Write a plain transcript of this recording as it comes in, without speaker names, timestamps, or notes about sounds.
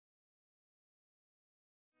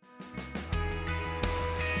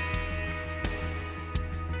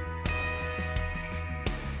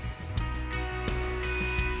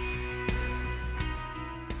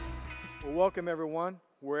Well, welcome everyone,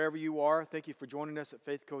 wherever you are. Thank you for joining us at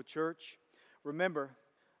Faith Co Church. Remember,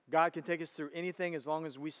 God can take us through anything as long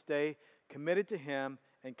as we stay committed to Him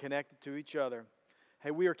and connected to each other.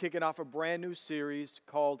 Hey, we are kicking off a brand new series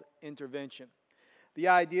called Intervention. The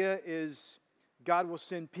idea is God will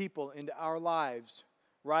send people into our lives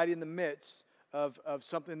right in the midst of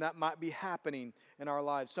something that might be happening in our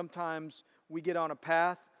lives. Sometimes we get on a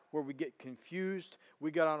path where we get confused.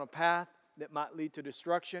 We get on a path that might lead to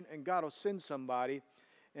destruction, and God will send somebody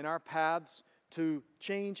in our paths to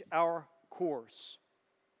change our course.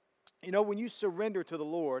 You know, when you surrender to the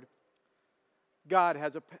Lord, God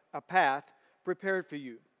has a path prepared for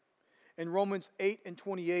you. In Romans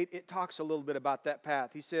 8:28, it talks a little bit about that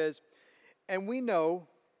path. He says, "And we know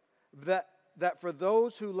that for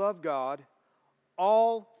those who love God,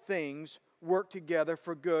 all things work together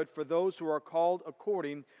for good for those who are called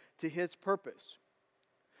according to His purpose.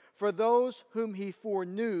 For those whom He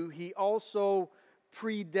foreknew, He also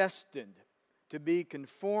predestined to be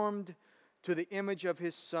conformed to the image of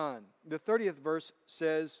His Son." The 30th verse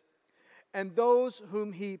says, "And those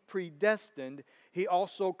whom He predestined, He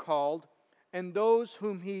also called. And those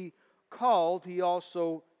whom He called, He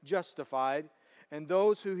also justified. And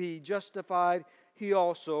those who He justified, He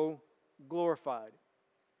also glorified."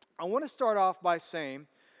 I want to start off by saying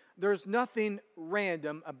there's nothing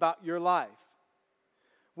random about your life.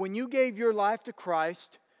 When you gave your life to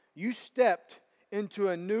Christ, you stepped into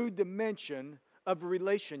a new dimension of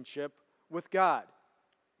relationship with God.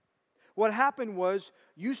 What happened was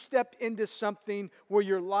you stepped into something where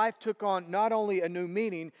your life took on not only a new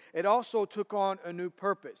meaning, it also took on a new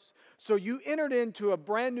purpose. So you entered into a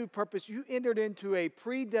brand new purpose. You entered into a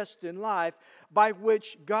predestined life by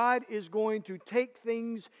which God is going to take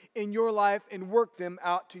things in your life and work them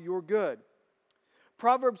out to your good.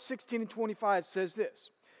 Proverbs 16:25 says this,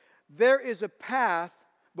 "There is a path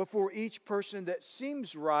before each person that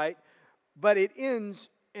seems right, but it ends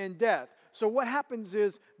in death." So what happens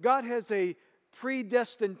is God has a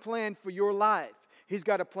predestined plan for your life. He's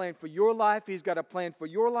got a plan for your life. He's got a plan for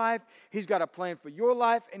your life. He's got a plan for your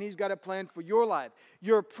life, and He's got a plan for your life.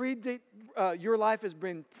 Your life has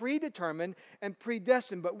been predetermined and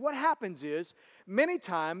predestined. But what happens is, many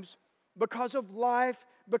times, because of life,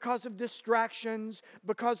 because of distractions,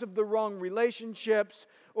 because of the wrong relationships,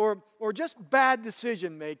 or just bad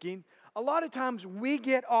decision making, a lot of times we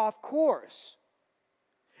get off course.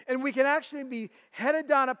 And we can actually be headed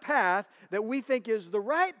down a path that we think is the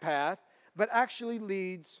right path, but actually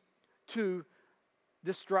leads to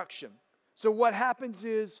destruction. So what happens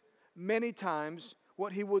is, many times,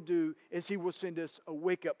 what He will do is He will send us a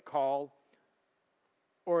wake-up call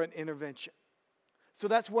or an intervention. So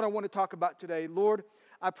that's what I want to talk about today. Lord,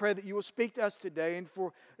 I pray that You will speak to us today, and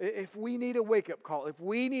if we need a wake-up call, if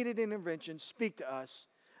we need an intervention, speak to us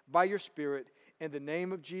by Your Spirit in the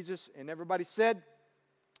name of Jesus. And everybody said,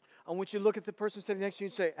 I want you to look at the person sitting next to you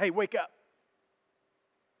and say, "Hey, wake up."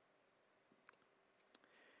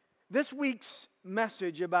 This week's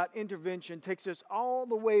message about intervention takes us all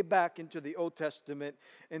the way back into the Old Testament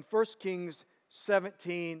in 1 Kings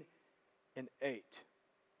 17:8.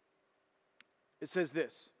 It says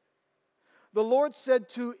this, "The Lord said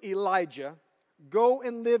to Elijah, 'Go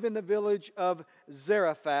and live in the village of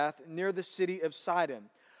Zarephath near the city of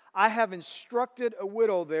Sidon. I have instructed a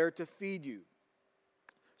widow there to feed you.'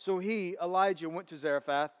 So Elijah, went to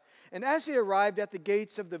Zarephath, and as he arrived at the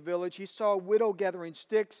gates of the village, he saw a widow gathering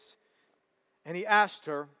sticks, and he asked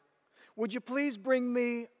her, 'Would you please bring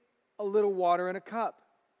me a little water in a cup?'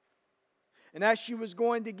 And as she was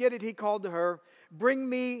going to get it, he called to her, 'Bring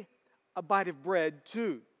me a bite of bread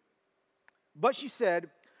too.' But she said,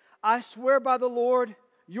 'I swear by the Lord,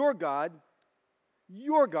 your God,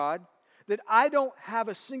 that I don't have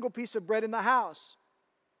a single piece of bread in the house.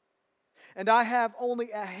 And I have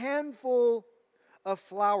only a handful of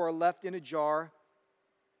flour left in a jar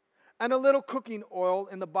and a little cooking oil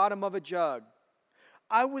in the bottom of a jug.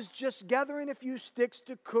 I was just gathering a few sticks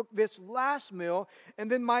to cook this last meal,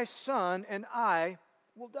 and then my son and I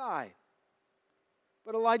will die.'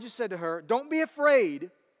 But Elijah said to her, 'Don't be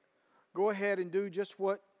afraid. Go ahead and do just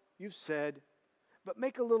what you've said, but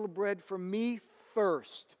make a little bread for me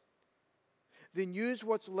first. Then use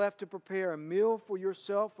what's left to prepare a meal for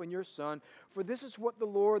yourself and your son. For this is what the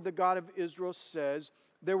Lord, the God of Israel, says.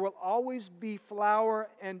 There will always be flour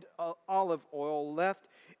and olive oil left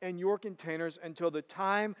in your containers until the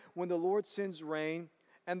time when the Lord sends rain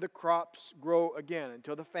and the crops grow again,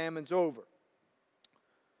 until the famine's over.'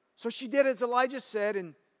 So she did as Elijah said,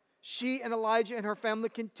 and she and Elijah and her family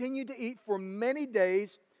continued to eat for many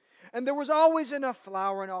days. And there was always enough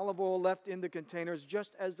flour and olive oil left in the containers,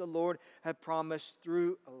 just as the Lord had promised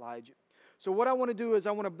through Elijah. So what I want to do is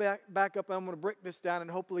I want to back up and I'm going to break this down and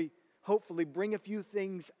hopefully bring a few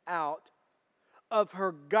things out of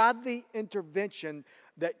her godly intervention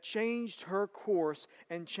that changed her course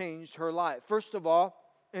and changed her life. First of all,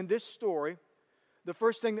 in this story, the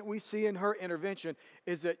first thing that we see in her intervention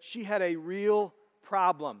is that she had a real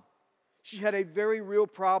problem. She had a very real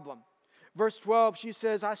problem. Verse 12, she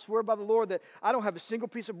says, I swear by the Lord that I don't have a single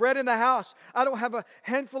piece of bread in the house. I don't have a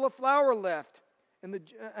handful of flour left. And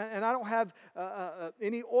I don't have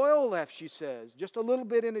any oil left, she says. Just a little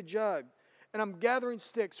bit in a jug. And I'm gathering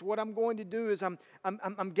sticks. What I'm going to do is I'm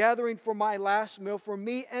gathering for my last meal for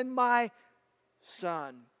me and my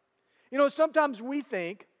son. You know, sometimes we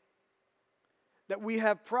think that we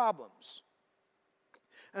have problems.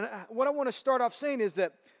 And what I want to start off saying is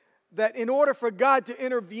that in order for God to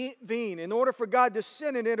intervene, in order for God to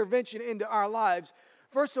send an intervention into our lives,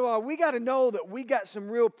 first of all, we got to know that we got some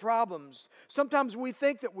real problems. Sometimes we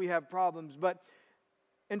think that we have problems, but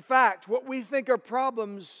in fact, what we think are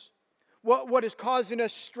problems, what is causing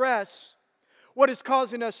us stress, what is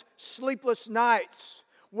causing us sleepless nights,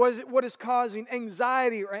 what is causing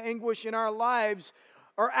anxiety or anguish in our lives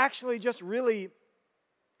are actually just really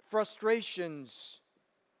frustrations,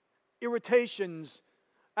 irritations.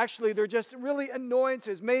 Actually, they're just really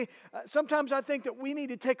annoyances. Sometimes I think that we need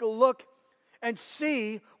to take a look and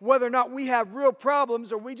see whether or not we have real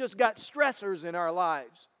problems or we just got stressors in our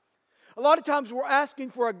lives. A lot of times we're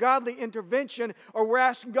asking for a godly intervention or we're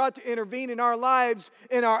asking God to intervene in our lives,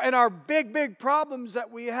 in our big problems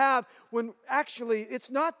that we have, when actually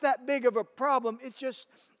it's not that big of a problem. It's just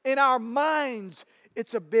in our minds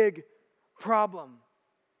it's a big problem.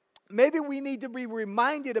 Maybe we need to be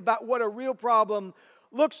reminded about what a real problem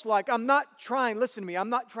looks like. Listen to me, I'm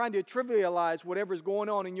not trying to trivialize whatever's going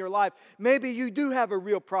on in your life. Maybe you do have a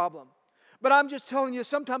real problem. But I'm just telling you,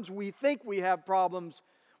 sometimes we think we have problems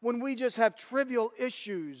when we just have trivial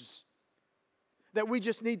issues that we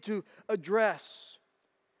just need to address.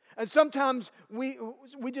 And sometimes we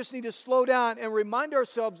just need to slow down and remind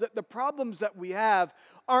ourselves that the problems that we have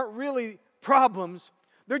aren't really problems.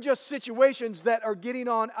 They're just situations that are getting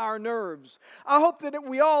on our nerves. I hope that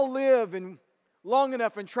we all live long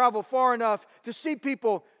enough and travel far enough to see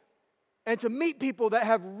people and to meet people that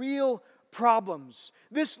have real problems.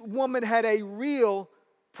 This woman had a real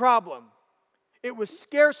problem. It was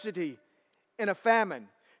scarcity and a famine.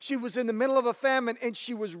 She was in the middle of a famine and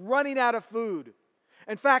she was running out of food.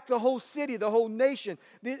 In fact, the whole city, the whole nation,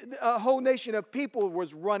 a whole nation of people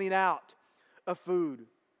was running out of food.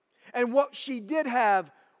 And what she did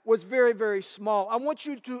have was very, very small. I want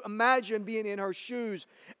you to imagine being in her shoes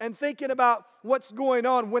and thinking about what's going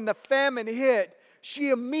on. When the famine hit, she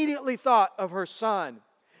immediately thought of her son.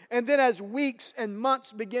 And then as weeks and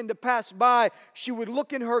months began to pass by, she would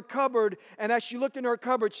look in her cupboard, and as she looked in her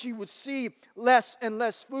cupboard, she would see less and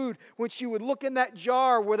less food. When she would look in that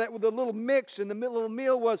jar where the little mix and the little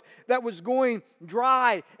meal was, that was going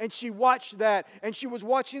dry, and she watched that, and she was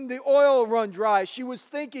watching the oil run dry. She was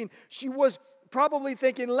probably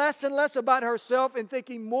thinking less and less about herself and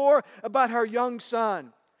thinking more about her young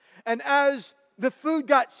son. And as the food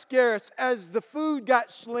got scarce, as the food got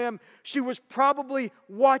slim, she was probably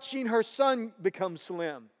watching her son become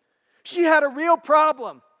slim. She had a real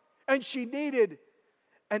problem, and she needed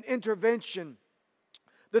an intervention.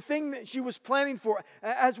 The thing that she was planning for,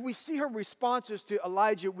 as we see her responses to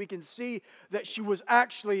Elijah, we can see that she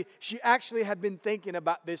actually had been thinking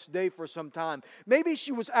about this day for some time. Maybe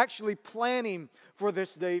she was actually planning for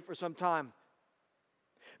this day for some time.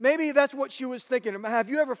 Maybe that's what she was thinking. Have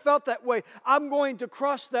you ever felt that way? I'm going to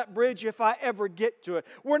cross that bridge if I ever get to it.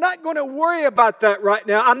 We're not going to worry about that right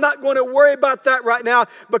now. I'm not going to worry about that right now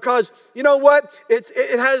because, you know what? It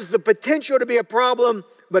has the potential to be a problem,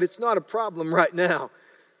 but it's not a problem right now.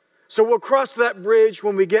 So we'll cross that bridge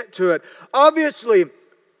when we get to it. Obviously,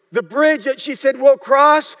 the bridge that she said we'll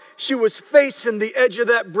cross, she was facing the edge of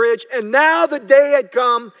that bridge. And now the day had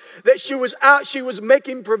come that she was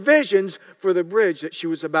making provisions for the bridge that she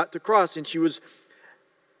was about to cross. And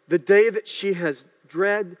the day that she has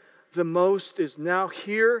dread the most is now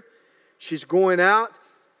here. She's going out,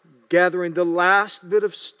 gathering the last bit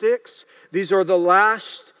of sticks. These are the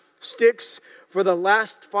last sticks for the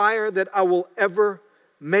last fire that I will ever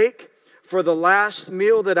make, for the last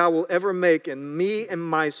meal that I will ever make, and me and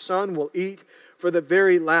my son will eat for the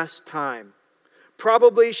very last time.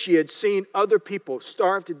 Probably she had seen other people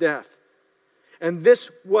starve to death, and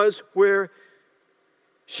this was where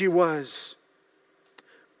she was.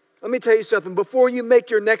 Let me tell you something. Before you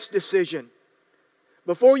make your next decision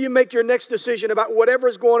about whatever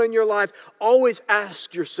is going on in your life, always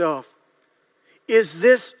ask yourself, is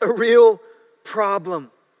this a real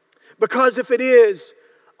problem? Because if it is,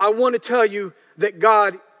 I want to tell you that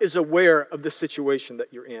God is aware of the situation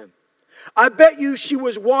that you're in. I bet you she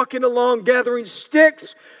was walking along gathering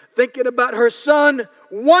sticks, thinking about her son,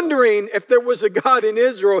 wondering if there was a God in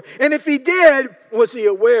Israel. And if he did, was he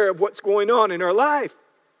aware of what's going on in her life?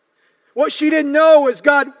 What she didn't know is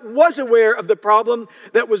God was aware of the problem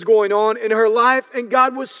that was going on in her life, and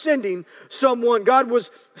God was sending someone. God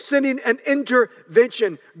was sending an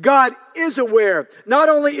intervention. God is aware. Not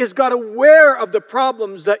only is God aware of the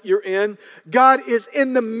problems that you're in, God is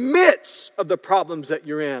in the midst of the problems that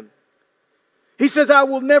you're in. He says, I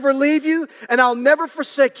will never leave you and I'll never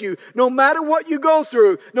forsake you. No matter what you go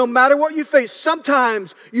through, no matter what you face.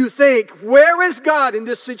 Sometimes you think, where is God in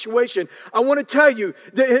this situation? I want to tell you,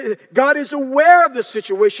 God is aware of the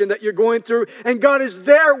situation that you're going through, and God is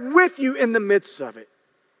there with you in the midst of it.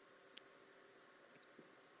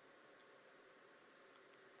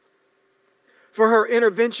 For her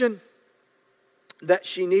intervention that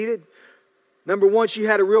she needed, number one, she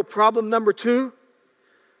had a real problem. Number two,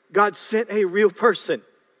 God sent a real person.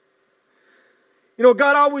 You know,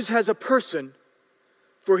 God always has a person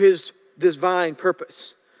for His divine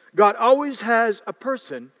purpose. God always has a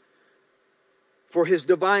person for His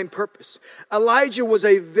divine purpose. Elijah was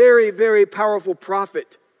a very, very powerful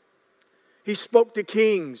prophet. He spoke to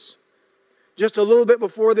kings. Just a little bit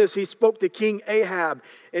before this, he spoke to King Ahab,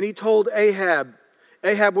 and he told Ahab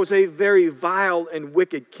was a very vile and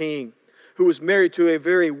wicked king who was married to a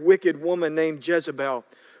very wicked woman named Jezebel,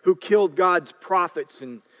 who killed God's prophets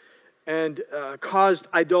and caused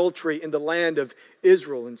idolatry in the land of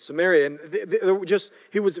Israel and Samaria. And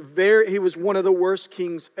he was one of the worst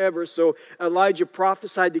kings ever. So Elijah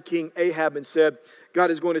prophesied to King Ahab and said, God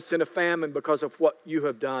is going to send a famine because of what you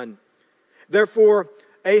have done. Therefore,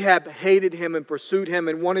 Ahab hated him and pursued him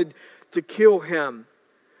and wanted to kill him.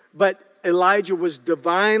 But Elijah was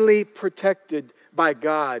divinely protected by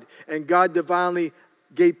God, and God divinely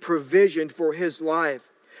gave provision for his life.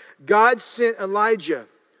 God sent Elijah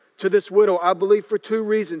to this widow, I believe, for two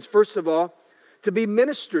reasons. First of all, to be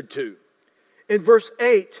ministered to. In verse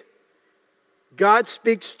 8, God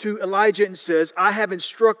speaks to Elijah and says, I have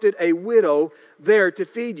instructed a widow there to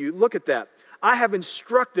feed you. Look at that. I have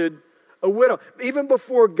instructed a widow. Even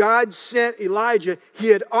before God sent Elijah, He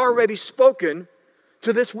had already spoken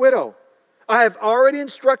to this widow. I have already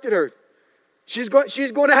instructed her. She's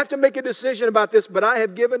going to have to make a decision about this, but I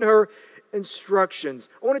have given her instructions.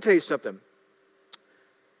 I want to tell you something.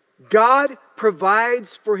 God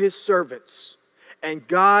provides for His servants, and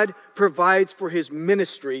God provides for His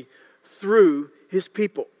ministry through His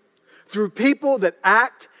people. Through people that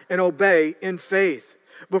act and obey in faith.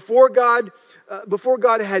 Before God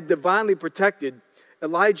had divinely protected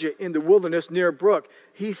Elijah in the wilderness near a brook,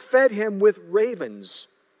 He fed him with ravens.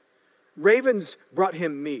 Ravens brought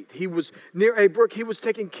him meat. He was near a brook. He was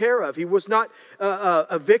taken care of. He was not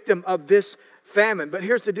a victim of this famine. But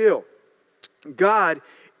here's the deal. God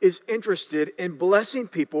is interested in blessing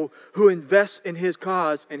people who invest in His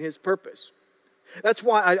cause and His purpose. That's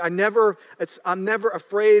why I'm never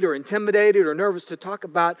afraid or intimidated or nervous to talk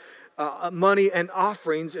about money and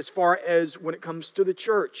offerings as far as when it comes to the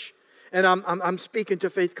church. And I'm speaking to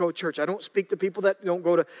Faith Co Church. I don't speak to people that don't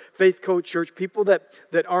go to Faith Co Church, people that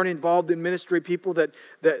aren't involved in ministry, people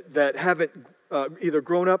that haven't either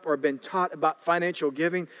grown up or been taught about financial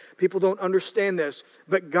giving. People don't understand this.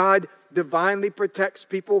 But God divinely protects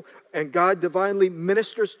people, and God divinely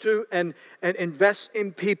ministers to and invests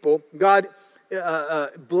in people. God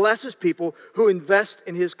blesses people who invest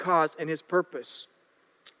in His cause and His purpose.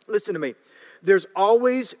 Listen to me. There's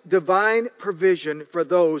always divine provision for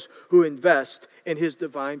those who invest in His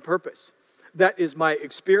divine purpose. That is my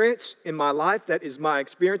experience in my life. That is my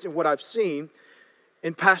experience in what I've seen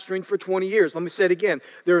in pastoring for 20 years. Let me say it again.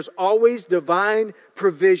 There's always divine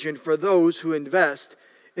provision for those who invest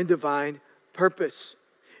in divine purpose.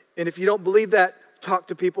 And if you don't believe that, talk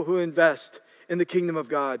to people who invest in the kingdom of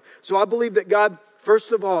God. So I believe that God,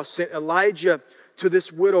 first of all, sent Elijah to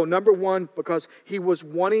this widow. Number one, because He was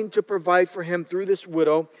wanting to provide for him through this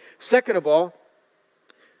widow. Second of all,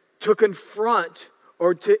 to confront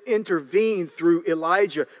or to intervene through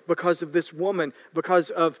Elijah because of this woman,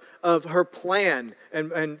 because of her plan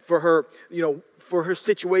and for her, for her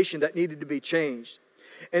situation that needed to be changed.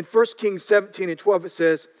 In 1 Kings 17 and 12, it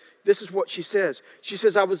says, this is what she says. She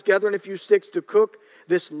says, I was gathering a few sticks to cook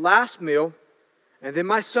this last meal, and then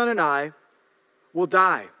my son and I will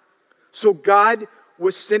die. So God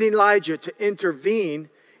was sending Elijah to intervene,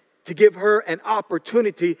 to give her an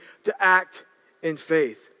opportunity to act in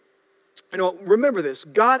faith. Remember this.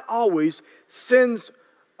 God always sends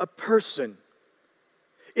a person.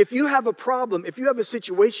 If you have a problem, if you have a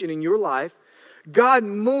situation in your life, God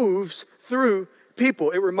moves through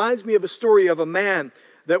people. It reminds me of a story of a man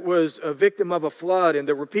that was a victim of a flood, and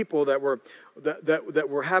there were people that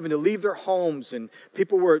were having to leave their homes, and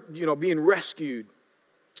people were, being rescued.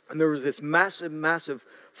 And there was this massive, massive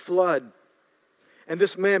flood. And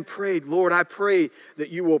this man prayed, Lord, I pray that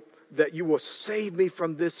you will save me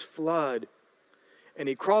from this flood. And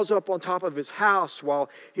he crawls up on top of his house while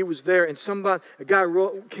he was there. And a guy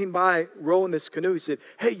came by rowing this canoe. He said,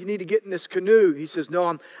 hey, you need to get in this canoe. He says,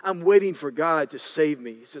 no, I'm waiting for God to save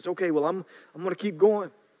me. He says, okay, well, I'm going to keep going.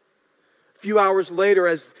 A few hours later,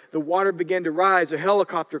 as the water began to rise, a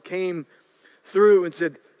helicopter came through and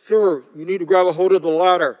said, sir, you need to grab a hold of the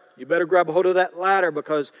ladder. You better grab a hold of that ladder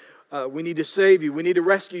because we need to save you. We need to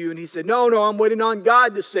rescue you. And he said, no, I'm waiting on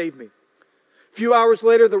God to save me. A few hours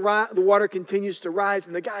later, the water continues to rise,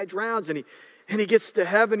 and the guy drowns, and he gets to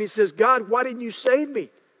heaven. He says, God, why didn't you save me?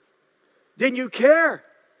 Didn't you care?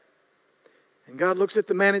 And God looks at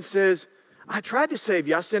the man and says, I tried to save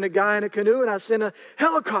you. I sent a guy in a canoe, and I sent a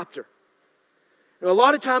helicopter. A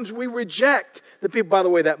lot of times we reject the people. By the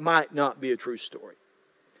way, that might not be a true story.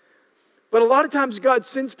 But a lot of times God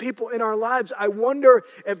sends people in our lives. I wonder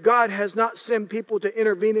if God has not sent people to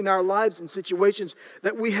intervene in our lives in situations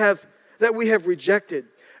that we have rejected.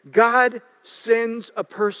 God sends a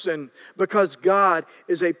person because God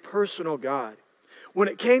is a personal God. When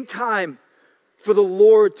it came time for the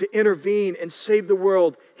Lord to intervene and save the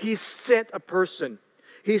world, He sent a person.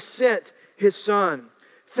 He sent His Son.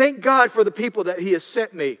 Thank God for the people that He has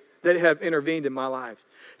sent me that have intervened in my life.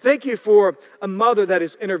 Thank you for a mother that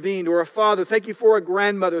has intervened, or a father. Thank you for a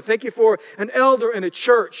grandmother. Thank you for an elder in a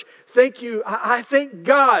church. Thank you. I thank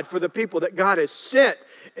God for the people that God has sent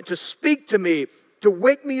to speak to me, to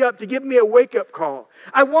wake me up, to give me a wake-up call.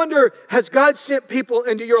 I wonder, has God sent people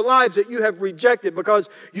into your lives that you have rejected because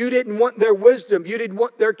you didn't want their wisdom, you didn't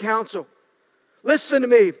want their counsel? Listen to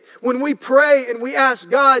me. When we pray and we ask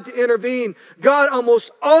God to intervene, God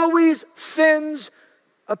almost always sends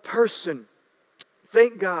a person.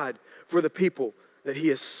 Thank God for the people that He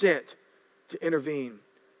has sent to intervene.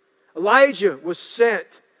 Elijah was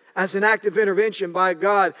sent as an act of intervention by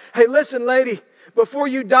God. Hey, listen, lady, before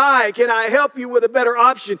you die, can I help you with a better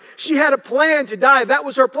option? She had a plan to die. That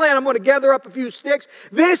was her plan. I'm going to gather up a few sticks.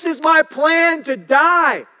 This is my plan to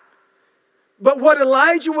die. But what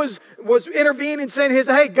Elijah was intervening and saying is,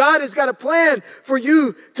 hey, God has got a plan for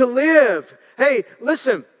you to live. Hey,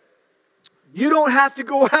 listen, you don't have to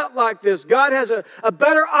go out like this. God has a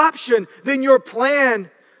better option than your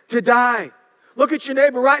plan to die. Look at your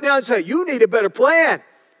neighbor right now and say, you need a better plan.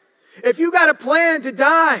 If you got a plan to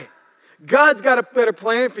die, God's got a better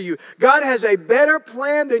plan for you. God has a better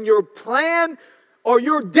plan than your plan or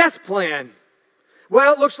your death plan.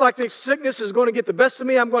 Well, it looks like the sickness is going to get the best of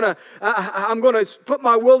me. I'm going to put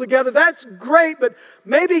my will together. That's great, but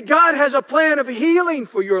maybe God has a plan of healing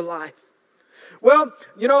for your life. Well,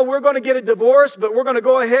 we're going to get a divorce, but we're going to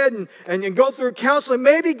go ahead and go through counseling.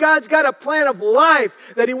 Maybe God's got a plan of life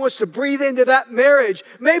that He wants to breathe into that marriage.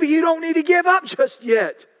 Maybe you don't need to give up just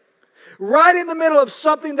yet. Right in the middle of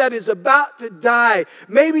something that is about to die.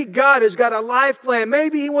 Maybe God has got a life plan.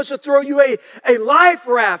 Maybe He wants to throw you a life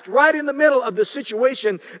raft right in the middle of the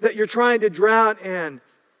situation that you're trying to drown in.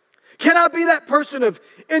 Can I be that person of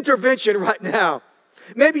intervention right now?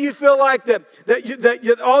 Maybe you feel like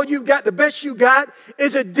that all you've got, the best you got,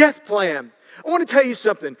 is a death plan. I want to tell you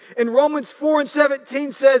something. In Romans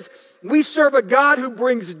 4:17 says, we serve a God who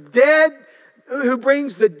brings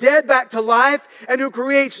the dead back to life and who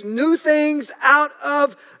creates new things out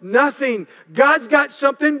of nothing. God's got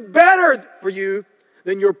something better for you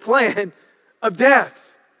than your plan of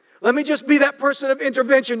death. Let me just be that person of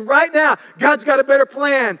intervention right now. God's got a better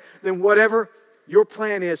plan than whatever your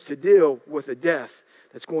plan is to deal with the death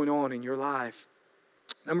that's going on in your life.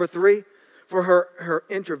 Number 3, for her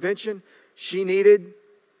intervention, she needed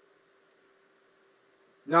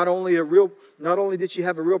not only did she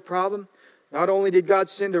have a real problem, not only did God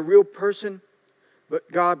send a real person,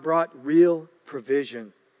 but God brought real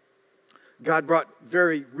provision. God brought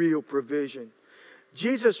very real provision.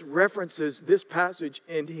 Jesus references this passage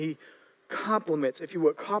and He compliments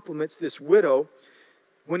this widow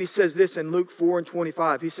when He says this in Luke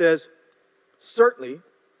 4:25. He says, certainly,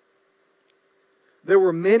 there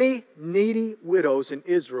were many needy widows in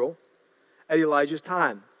Israel at Elijah's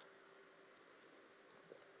time,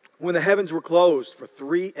 when the heavens were closed for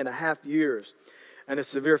 3.5 years and a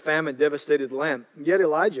severe famine devastated the land. Yet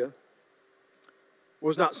Elijah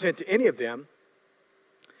was not sent to any of them.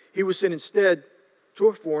 He was sent instead to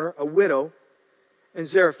a foreigner, a widow and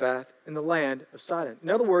Zarephath in the land of Sidon. In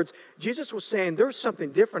other words, Jesus was saying there was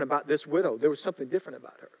something different about this widow. There was something different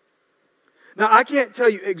about her. Now, I can't tell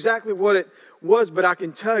you exactly what it was, but I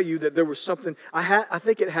can tell you that there was something. I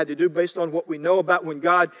think it had to do, based on what we know about when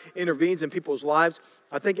God intervenes in people's lives,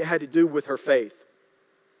 I think it had to do with her faith.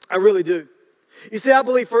 I really do. You see, I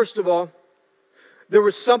believe, first of all, there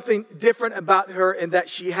was something different about her in that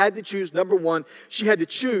she had to choose, number one, she had to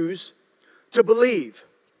choose to believe.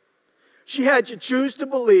 She had to choose to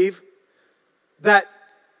believe that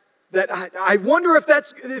I wonder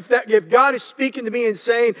if God is speaking to me and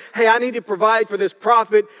saying, hey, I need to provide for this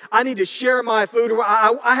prophet. I need to share my food.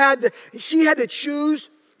 She had to choose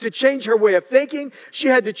to change her way of thinking. She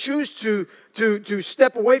had to choose to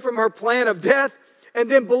step away from her plan of death and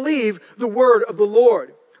then believe the word of the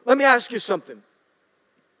Lord. Let me ask you something.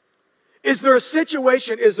 Is there a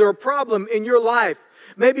situation, is there a problem in your life?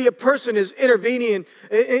 Maybe a person is intervening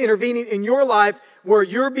in your life where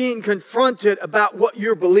you're being confronted about what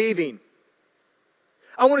you're believing.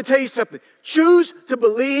 I want to tell you something. Choose to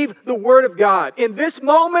believe the Word of God. In this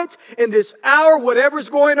moment, in this hour, whatever's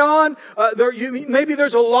going on, maybe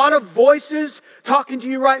there's a lot of voices talking to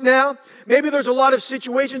you right now. Maybe there's a lot of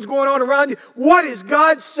situations going on around you. What is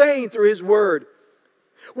God saying through His Word?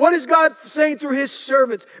 What is God saying through His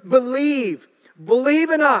servants? Believe.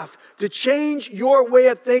 Believe enough to change your way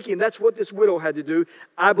of thinking. That's what this widow had to do.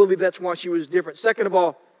 I believe that's why she was different. Second of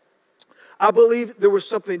all, I believe there was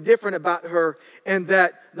something different about her, and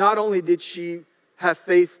that not only did she have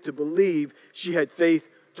faith to believe, she had faith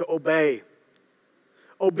to obey.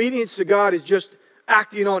 Obedience to God is just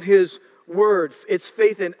acting on His Word. It's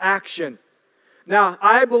faith in action. Now,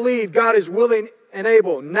 I believe God is willing and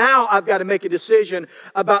able. Now I've got to make a decision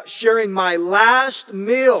about sharing my last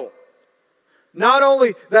meal. Not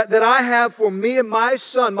only that I have for me and my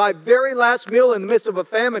son, my very last meal in the midst of a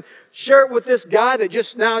famine, share it with this guy that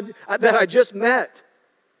I just met.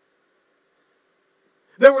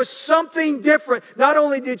 There was something different. Not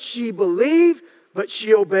only did she believe, but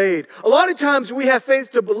she obeyed. A lot of times we have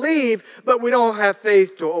faith to believe, but we don't have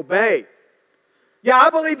faith to obey. Yeah, I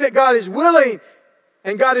believe that God is willing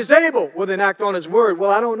and God is able. Well, then act on His Word.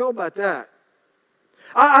 Well, I don't know about that.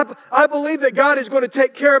 I believe that God is going to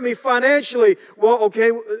take care of me financially. Well,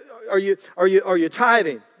 okay, are you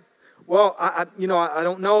tithing? Well, I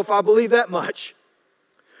don't know if I believe that much.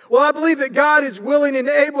 Well, I believe that God is willing and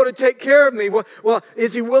able to take care of me. Well,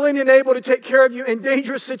 is He willing and able to take care of you in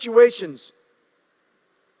dangerous situations?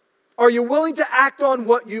 Are you willing to act on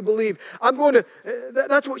what you believe?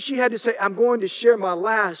 That's what she had to say. I'm going to share my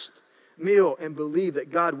last meal and believe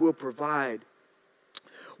that God will provide.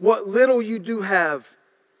 What little you do have,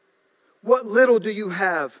 what little do you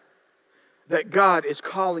have that God is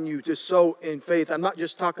calling you to sow in faith? I'm not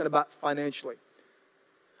just talking about financially.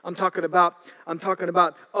 I'm talking about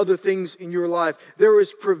other things in your life. There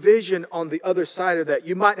is provision on the other side of that.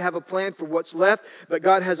 You might have a plan for what's left, but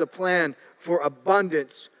God has a plan for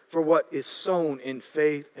abundance for what is sown in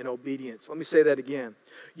faith and obedience. Let me say that again.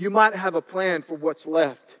 You might have a plan for what's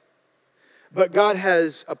left, but God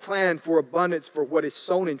has a plan for abundance for what is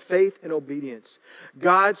sown in faith and obedience.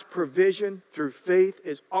 God's provision through faith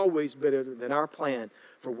is always better than our plan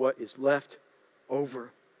for what is left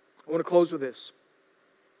over. I want to close with this.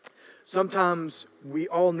 Sometimes we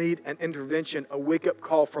all need an intervention, a wake-up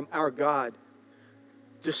call from our God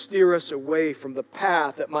to steer us away from the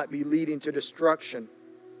path that might be leading to destruction.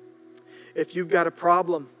 If you've got a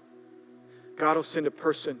problem, God will send a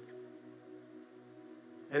person.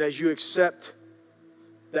 And as you accept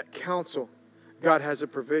that counsel, God has a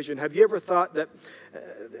provision. Have you ever thought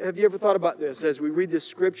about this? As we read this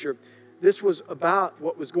scripture, this was about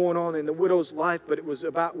what was going on in the widow's life, but it was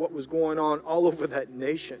about what was going on all over that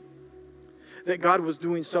nation. That God was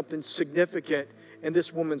doing something significant in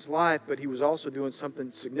this woman's life, but He was also doing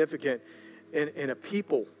something significant in a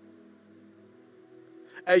people.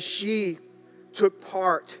 As she took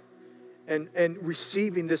part and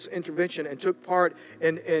receiving this intervention and took part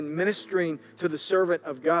in ministering to the servant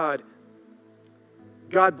of God,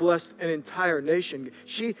 God blessed an entire nation.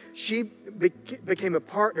 She became a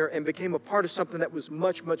partner and became a part of something that was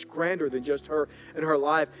much, much grander than just her and her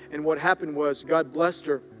life. And what happened was God blessed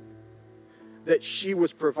her that she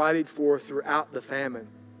was provided for throughout the famine.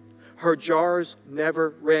 Her jars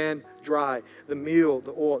never ran dry. The meal,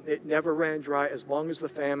 the oil, it never ran dry as long as the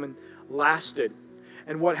famine lasted.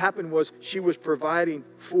 And what happened was she was providing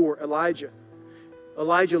for Elijah.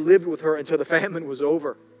 Elijah lived with her until the famine was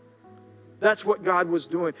over. That's what God was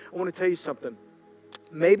doing. I want to tell you something.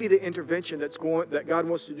 Maybe the intervention that God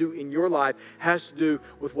wants to do in your life has to do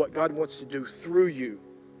with what God wants to do through you.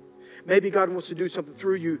 Maybe God wants to do something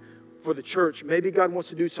through you for the church. Maybe God wants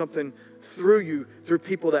to do something through you, through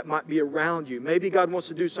people that might be around you. Maybe God wants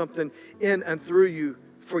to do something in and through you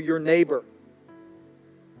for your neighbor.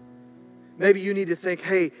 Maybe you need to think,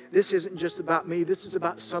 hey, this isn't just about me. This is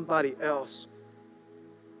about somebody else.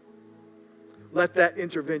 Let that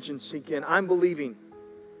intervention sink in. I'm believing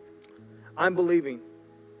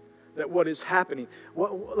that what is happening,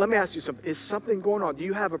 let me ask you something. Is something going on? Do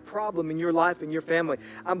you have a problem in your life and your family?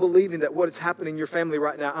 I'm believing that what is happening in your family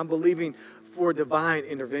right now, I'm believing for divine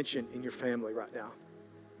intervention in your family right now.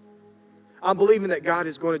 I'm believing that God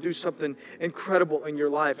is going to do something incredible in your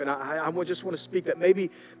life. And I just want to speak that maybe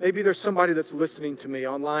there's somebody that's listening to me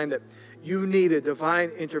online that you need a divine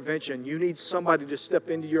intervention. You need somebody to step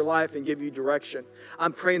into your life and give you direction.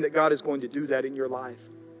 I'm praying that God is going to do that in your life.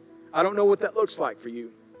 I don't know what that looks like for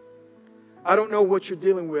you. I don't know what you're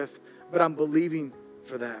dealing with, but I'm believing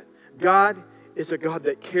for that. God is a God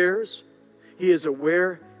that cares. He is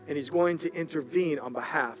aware, and He's going to intervene on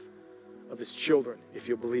behalf of His children, if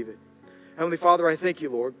you'll believe it. Heavenly Father, I thank you,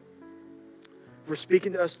 Lord, for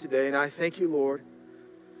speaking to us today, and I thank you, Lord,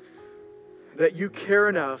 that you care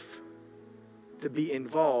enough to be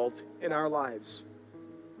involved in our lives.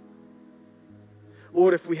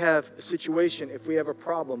 Lord, if we have a situation, if we have a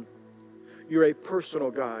problem, you're a personal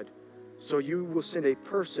God. So you will send a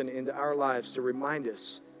person into our lives to remind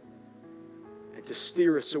us and to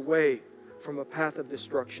steer us away from a path of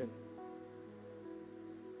destruction.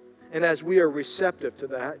 And as we are receptive to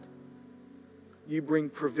that, you bring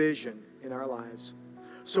provision in our lives.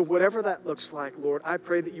 So whatever that looks like, Lord, I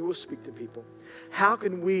pray that you will speak to people. How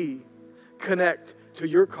can we connect to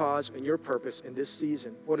your cause and your purpose in this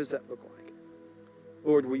season? What does that look like?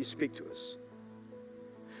 Lord, will you speak to us?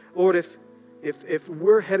 Lord, if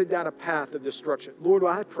we're headed down a path of destruction, Lord,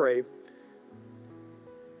 I pray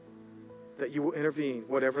that you will intervene,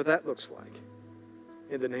 whatever that looks like,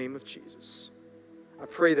 in the name of Jesus. I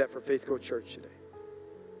pray that for Faith Co Church today,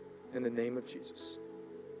 in the name of Jesus.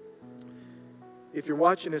 If you're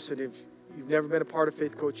watching this and if you've never been a part of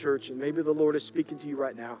Faith Co Church, and maybe the Lord is speaking to you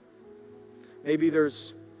right now, maybe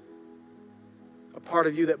there's a part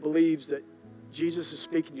of you that believes that Jesus is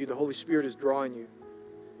speaking to you, the Holy Spirit is drawing you,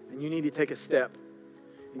 and you need to take a step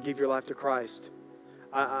and give your life to Christ.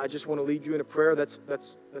 I just want to lead you in a prayer. That's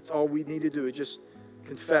all we need to do, is just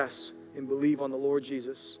confess and believe on the Lord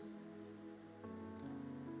Jesus.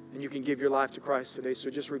 And you can give your life to Christ today. So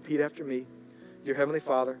just repeat after me. Dear Heavenly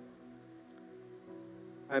Father,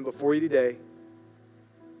 I am before you today,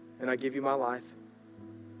 and I give you my life.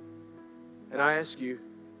 And I ask you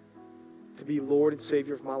to be Lord and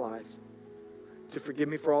Savior of my life, to forgive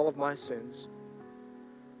me for all of my sins.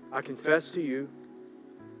 I confess to you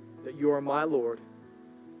that you are my Lord.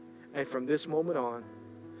 And from this moment on,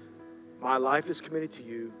 my life is committed to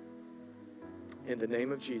you. In the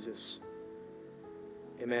name of Jesus.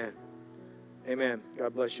 Amen. Amen.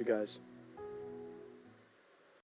 God bless you guys.